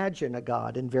to imagine a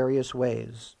God in various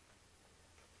ways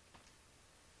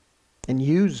and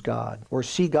use God or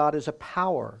see God as a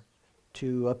power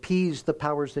to appease the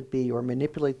powers that be or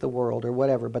manipulate the world or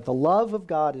whatever. But the love of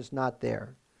God is not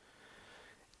there.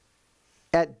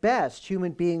 At best,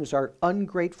 human beings are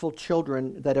ungrateful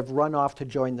children that have run off to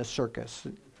join the circus,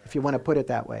 if you want to put it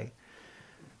that way.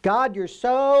 God, you're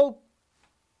so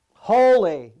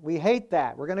holy. We hate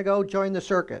that. We're going to go join the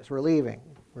circus. We're leaving.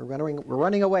 We're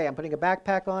running away. I'm putting a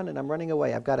backpack on and I'm running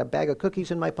away. I've got a bag of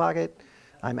cookies in my pocket.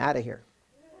 I'm out of here.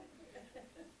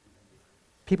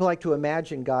 People like to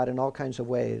imagine God in all kinds of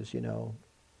ways, you know.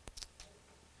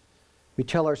 We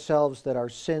tell ourselves that our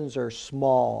sins are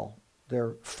small.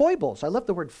 They're foibles. I love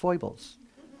the word foibles.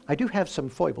 I do have some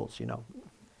foibles, you know.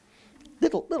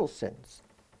 Little sins.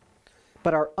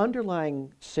 But our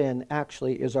underlying sin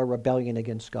actually is our rebellion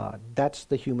against God. That's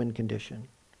the human condition.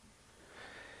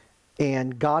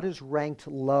 And God is ranked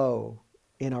low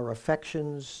in our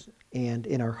affections and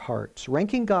in our hearts.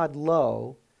 Ranking God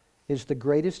low is the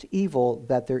greatest evil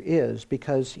that there is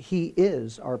because he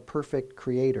is our perfect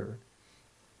creator.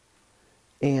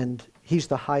 And he's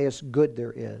the highest good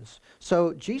there is.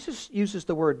 So Jesus uses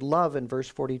the word love in verse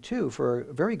 42 for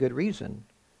a very good reason.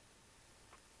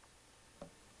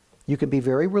 You can be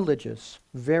very religious,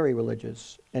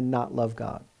 and not love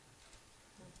God.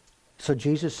 So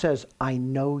Jesus says, I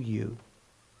know you.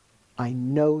 I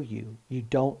know you. You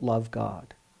don't love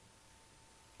God.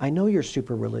 I know you're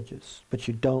super religious, but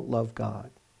you don't love God.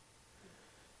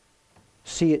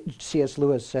 C.S.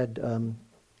 Lewis said,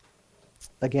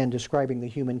 again, describing the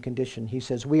human condition, he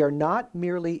says, we are not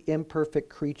merely imperfect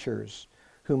creatures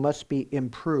who must be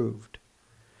improved.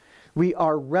 We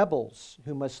are rebels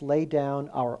who must lay down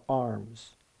our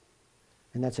arms.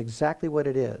 And that's exactly what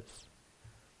it is.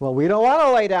 Well, we don't want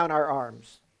to lay down our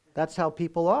arms. That's how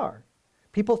people are.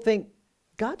 People think,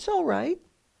 God's all right.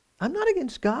 I'm not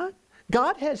against God.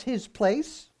 God has his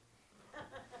place.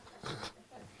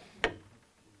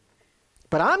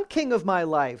 But I'm king of my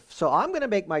life, so I'm going to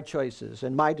make my choices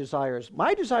and my desires.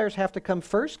 My desires have to come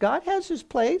first. God has his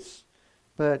place,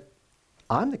 but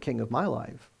I'm the king of my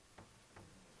life.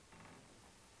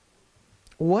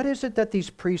 What is it that these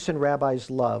priests and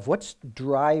rabbis love? What's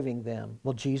driving them?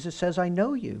 Well, Jesus says, I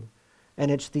know you.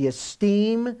 And it's the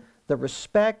esteem, the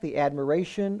respect, the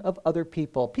admiration of other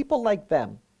people. People like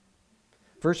them.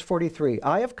 Verse 43,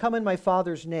 I have come in my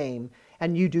Father's name,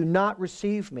 and you do not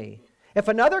receive me. If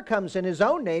another comes in his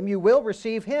own name, you will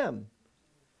receive him.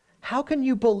 How can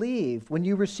you believe when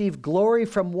you receive glory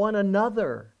from one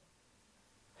another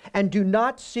and do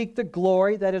not seek the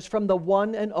glory that is from the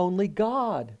one and only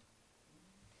God?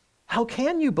 How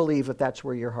can you believe if that's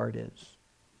where your heart is?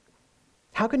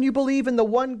 How can you believe in the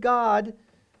one God?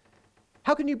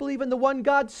 How can you believe in the one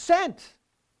God sent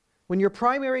when your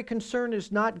primary concern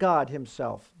is not God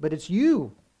himself, but it's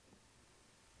you?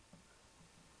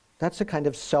 That's a kind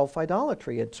of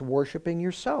self-idolatry. It's worshiping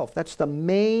yourself. That's the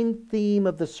main theme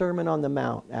of the Sermon on the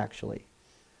Mount, actually,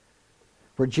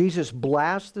 where Jesus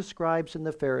blasts the scribes and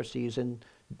the Pharisees in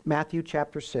Matthew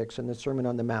chapter 6 in the Sermon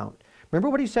on the Mount. Remember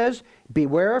what he says?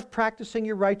 Beware of practicing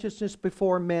your righteousness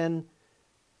before men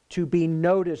to be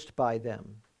noticed by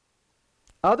them.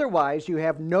 Otherwise, you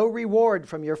have no reward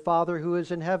from your Father who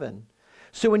is in heaven.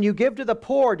 So when you give to the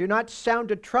poor, do not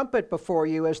sound a trumpet before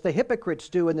you as the hypocrites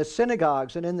do in the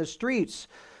synagogues and in the streets,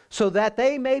 so that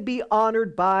they may be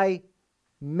honored by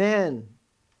men.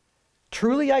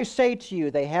 Truly I say to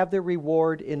you, they have their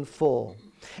reward in full.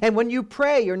 And when you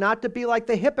pray, you're not to be like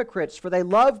the hypocrites, for they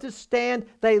love to stand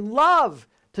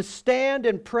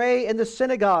and pray in the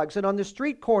synagogues and on the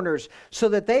street corners, so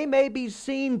that they may be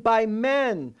seen by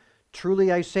men.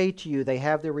 Truly I say to you, they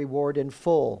have their reward in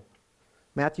full.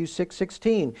 Matthew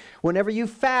 6:16. Whenever you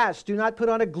fast, do not put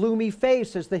on a gloomy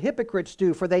face as the hypocrites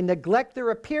do, for they neglect their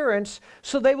appearance,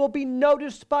 so they will be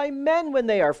noticed by men when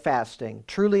they are fasting.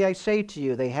 Truly I say to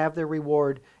you, they have their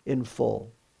reward in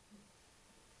full.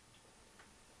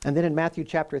 And then in Matthew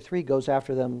chapter 3 goes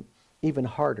after them even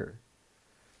harder.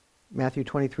 Matthew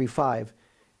 23:5.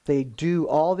 They do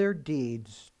all their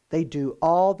deeds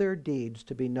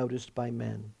to be noticed by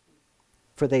men.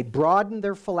 For they broaden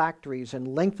their phylacteries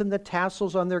and lengthen the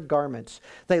tassels on their garments.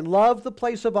 They love the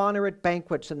place of honor at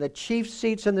banquets and the chief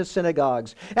seats in the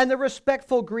synagogues and the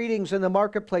respectful greetings in the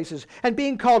marketplaces and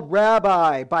being called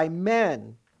rabbi by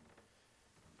men.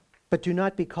 But do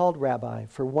not be called rabbi,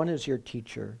 for one is your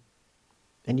teacher,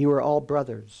 and you are all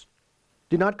brothers.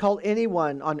 Do not call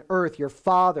anyone on earth your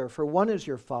father, for one is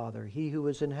your Father, he who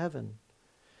is in heaven.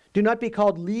 Do not be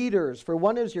called leaders, for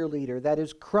one is your leader, that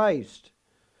is Christ.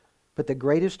 But the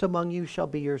greatest among you shall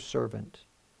be your servant.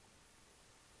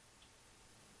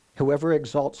 Whoever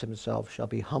exalts himself shall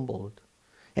be humbled,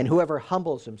 and whoever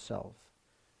humbles himself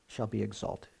shall be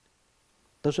exalted.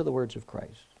 Those are the words of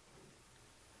Christ.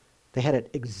 They had it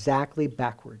exactly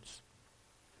backwards.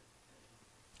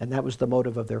 And that was the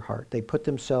motive of their heart. They put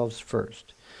themselves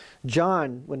first.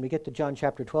 John, when we get to John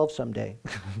chapter 12 someday,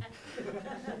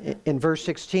 in verse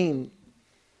 16,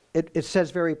 it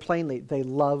says very plainly, they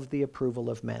love the approval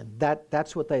of men.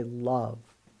 That's what they love.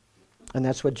 And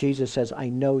that's what Jesus says, I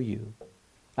know you.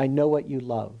 I know what you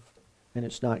love. And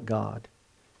it's not God.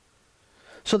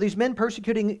 So these men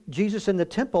persecuting Jesus in the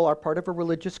temple are part of a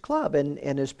religious club. And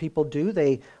as people do,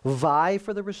 they vie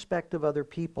for the respect of other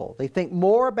people. They think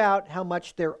more about how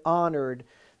much they're honored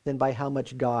than by how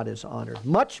much God is honored.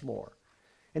 Much more.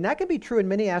 And that can be true in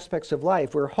many aspects of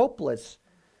life. We're hopeless.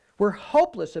 We're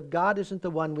hopeless if God isn't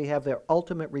the one we have their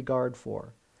ultimate regard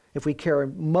for, if we care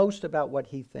most about what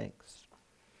he thinks.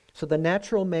 So the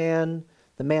natural man,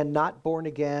 the man not born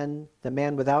again, the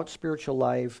man without spiritual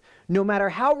life, no matter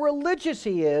how religious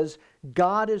he is,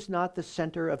 God is not the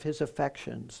center of his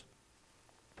affections.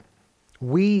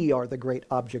 We are the great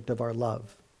object of our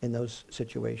love in those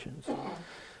situations.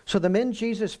 So the men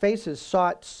Jesus faces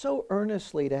sought so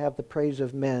earnestly to have the praise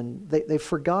of men, they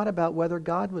forgot about whether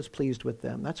God was pleased with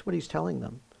them. That's what he's telling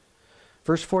them.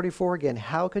 Verse 44 again,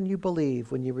 how can you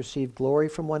believe when you receive glory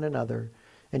from one another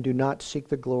and do not seek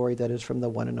the glory that is from the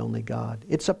one and only God?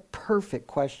 It's a perfect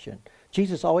question.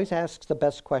 Jesus always asks the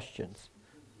best questions,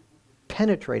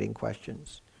 penetrating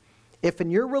questions. If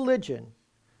in your religion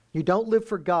you don't live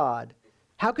for God,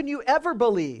 how can you ever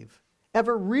believe,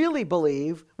 ever really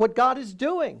believe what God is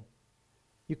doing?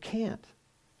 You can't.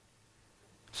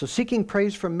 So seeking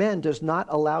praise from men does not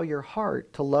allow your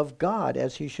heart to love God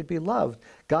as he should be loved.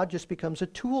 God just becomes a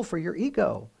tool for your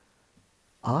ego.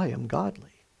 I am godly.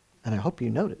 And I hope you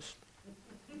noticed.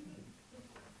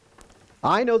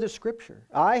 I know the scripture.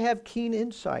 I have keen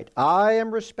insight. I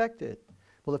am respected.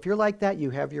 Well, if you're like that, you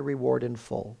have your reward in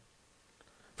full.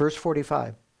 Verse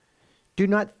 45. Do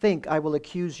not think I will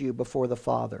accuse you before the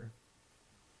Father.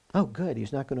 Oh, good.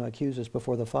 He's not going to accuse us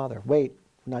before the Father. Wait,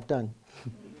 we're not done.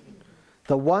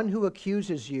 The one who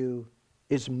accuses you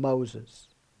is Moses,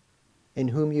 in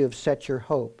whom you have set your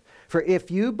hope. For if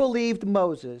you believed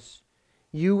Moses,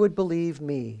 you would believe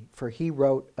me, for he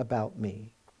wrote about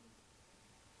me.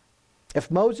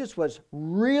 If Moses was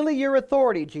really your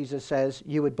authority, Jesus says,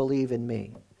 you would believe in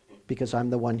me, because I'm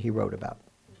the one he wrote about.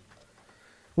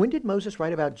 When did Moses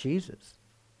write about Jesus?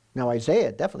 Now,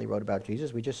 Isaiah definitely wrote about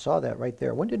Jesus. We just saw that right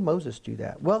there. When did Moses do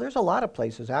that? Well, there's a lot of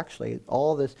places, actually.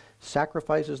 All this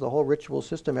sacrifices, the whole ritual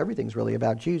system, everything's really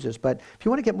about Jesus. But if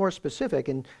you want to get more specific,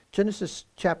 in Genesis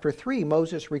chapter 3,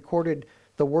 Moses recorded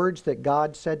the words that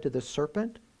God said to the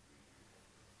serpent.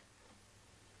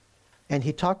 And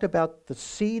he talked about the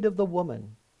seed of the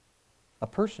woman, a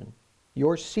person.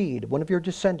 Your seed, one of your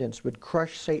descendants, would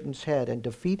crush Satan's head and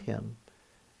defeat him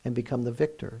and become the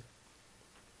victor.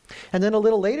 And then a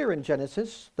little later in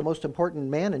Genesis, the most important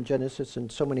man in Genesis in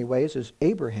so many ways is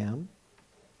Abraham.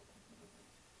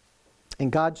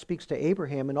 And God speaks to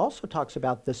Abraham and also talks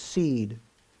about the seed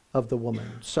of the woman.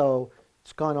 So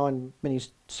it's gone on many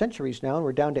centuries now, and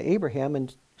we're down to Abraham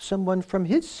and someone from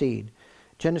his seed.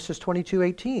 Genesis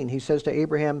 22:18, he says to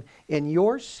Abraham, in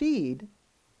your seed,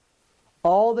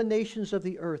 all the nations of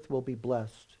the earth will be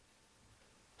blessed.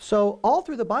 So all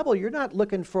through the Bible, you're not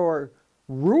looking for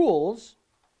rules.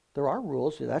 There are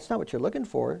rules. That's not what you're looking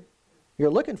for. You're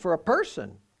looking for a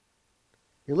person.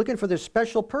 You're looking for this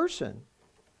special person.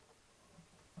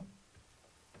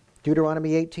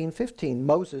 Deuteronomy 18:15,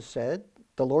 Moses said,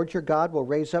 the Lord your God will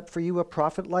raise up for you a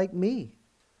prophet like me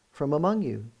from among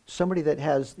you, somebody that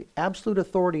has the absolute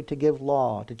authority to give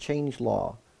law, to change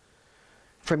law.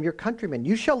 from your countrymen.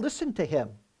 You shall listen to him.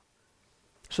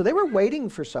 So they were waiting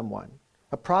for someone,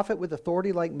 a prophet with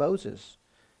authority like Moses.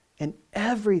 And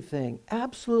everything,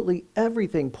 absolutely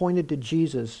everything pointed to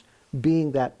Jesus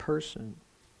being that person.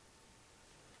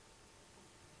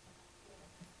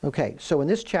 Okay, so in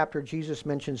this chapter, Jesus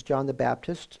mentions John the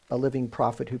Baptist, a living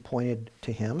prophet who pointed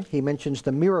to him. He mentions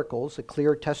the miracles, a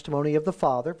clear testimony of the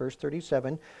Father, verse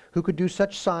 37, who could do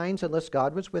such signs unless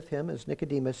God was with him, as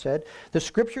Nicodemus said. The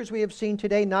scriptures we have seen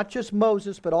today, not just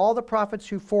Moses, but all the prophets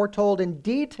who foretold in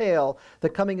detail the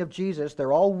coming of Jesus,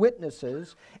 they're all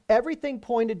witnesses. Everything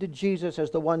pointed to Jesus as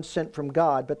the one sent from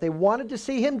God, but they wanted to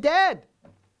see him dead.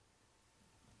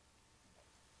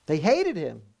 They hated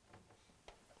him.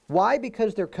 Why?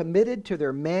 Because they're committed to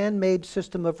their man-made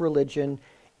system of religion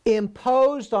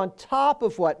imposed on top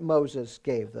of what Moses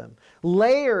gave them,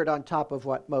 layered on top of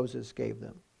what Moses gave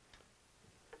them.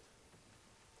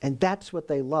 And that's what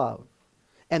they love.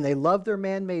 And they love their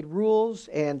man-made rules,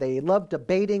 and they love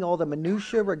debating all the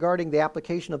minutiae regarding the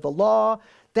application of the law.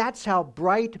 That's how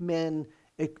bright men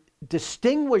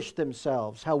distinguished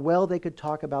themselves, how well they could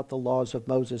talk about the laws of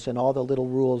Moses and all the little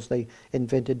rules they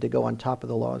invented to go on top of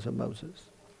the laws of Moses.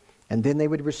 And then they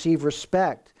would receive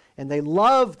respect, and they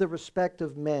loved the respect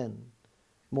of men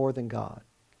more than God.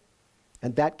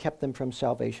 And that kept them from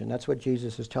salvation. That's what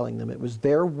Jesus is telling them. It was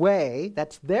their way,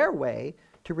 that's their way,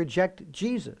 to reject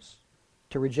Jesus,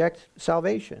 to reject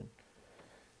salvation.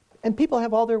 And people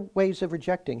have all their ways of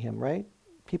rejecting him, right?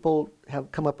 People have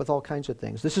come up with all kinds of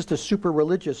things. This is the super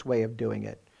religious way of doing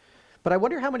it. But I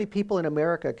wonder how many people in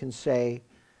America can say,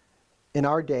 in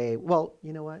our day, well,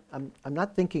 you know what? I'm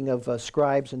not thinking of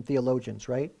scribes and theologians,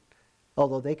 right?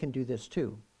 Although they can do this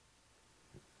too.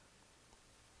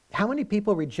 How many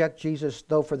people reject Jesus,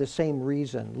 though, for the same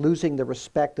reason, losing the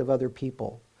respect of other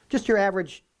people? Just your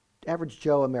average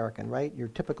Joe American, right? Your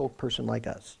typical person like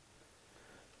us.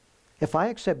 If I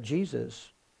accept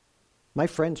Jesus, my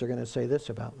friends are going to say this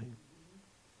about me.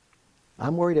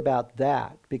 I'm worried about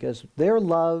that because their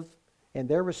love and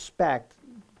their respect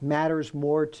matters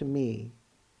more to me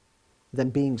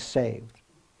than being saved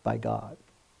by God.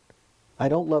 I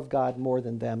don't love God more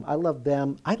than them. I love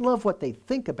them. I love what they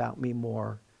think about me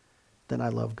more than I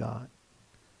love God.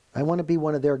 I want to be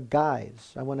one of their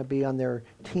guys. I want to be on their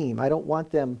team. I don't want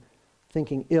them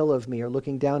thinking ill of me or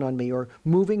looking down on me or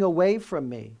moving away from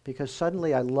me because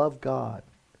suddenly I love God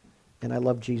and I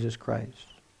love Jesus Christ.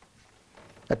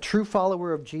 A true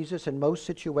follower of Jesus in most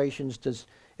situations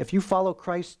if you follow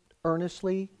Christ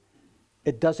earnestly,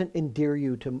 it doesn't endear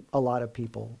you to a lot of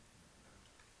people.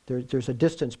 There's a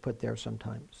distance put there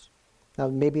sometimes. Now,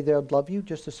 maybe they'll love you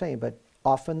just the same, but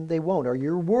often they won't, or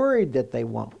you're worried that they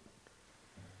won't.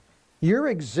 Your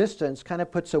existence kind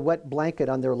of puts a wet blanket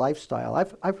on their lifestyle.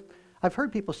 I've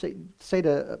heard people say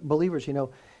to believers,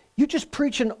 you're just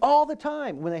preaching all the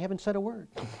time when they haven't said a word.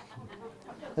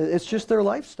 It's just their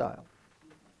lifestyle.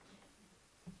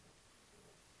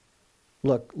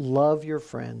 Look, love your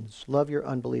friends, love your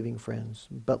unbelieving friends,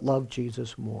 but love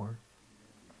Jesus more.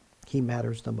 He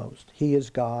matters the most. He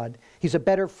is God. He's a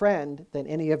better friend than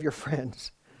any of your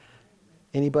friends.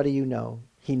 Anybody you know.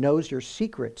 He knows your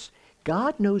secrets.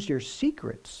 God knows your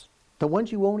secrets, the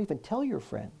ones you won't even tell your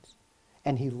friends,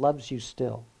 and he loves you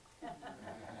still.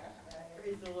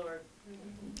 Praise the Lord.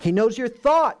 He knows your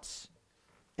thoughts,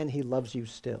 and he loves you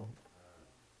still.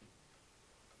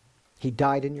 He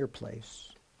died in your place.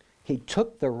 He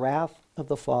took the wrath of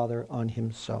the Father on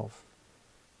himself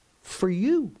for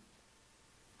you.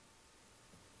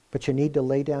 But you need to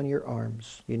lay down your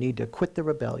arms. You need to quit the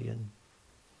rebellion.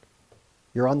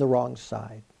 You're on the wrong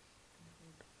side.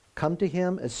 Come to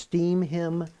him, esteem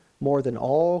him more than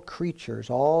all creatures,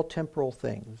 all temporal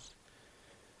things.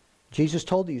 Jesus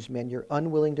told these men, you're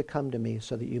unwilling to come to me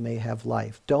so that you may have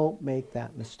life. Don't make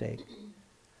that mistake.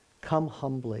 Come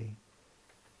humbly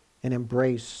and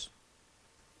embrace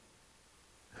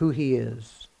who he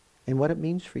is and what it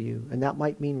means for you. And that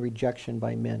might mean rejection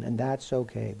by men, and that's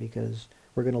okay because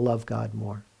we're going to love God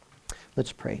more.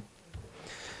 Let's pray.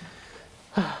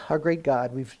 Our great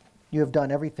God, you have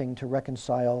done everything to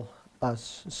reconcile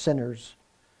us sinners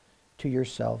to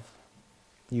yourself.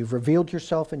 You've revealed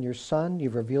yourself in your Son.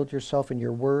 You've revealed yourself in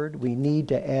your Word. We need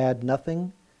to add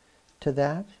nothing to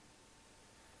that.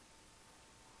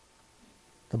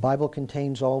 The Bible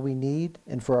contains all we need,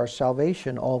 and for our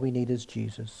salvation, all we need is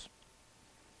Jesus,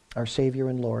 our Savior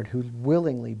and Lord, who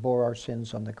willingly bore our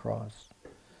sins on the cross.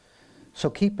 So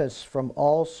keep us from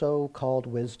all so-called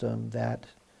wisdom that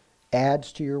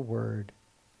adds to your Word,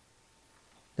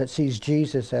 that sees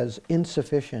Jesus as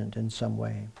insufficient in some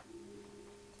way.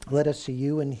 Let us see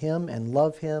you in him and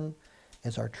love him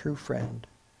as our true friend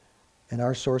and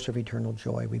our source of eternal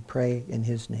joy. We pray in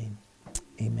his name.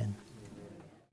 Amen.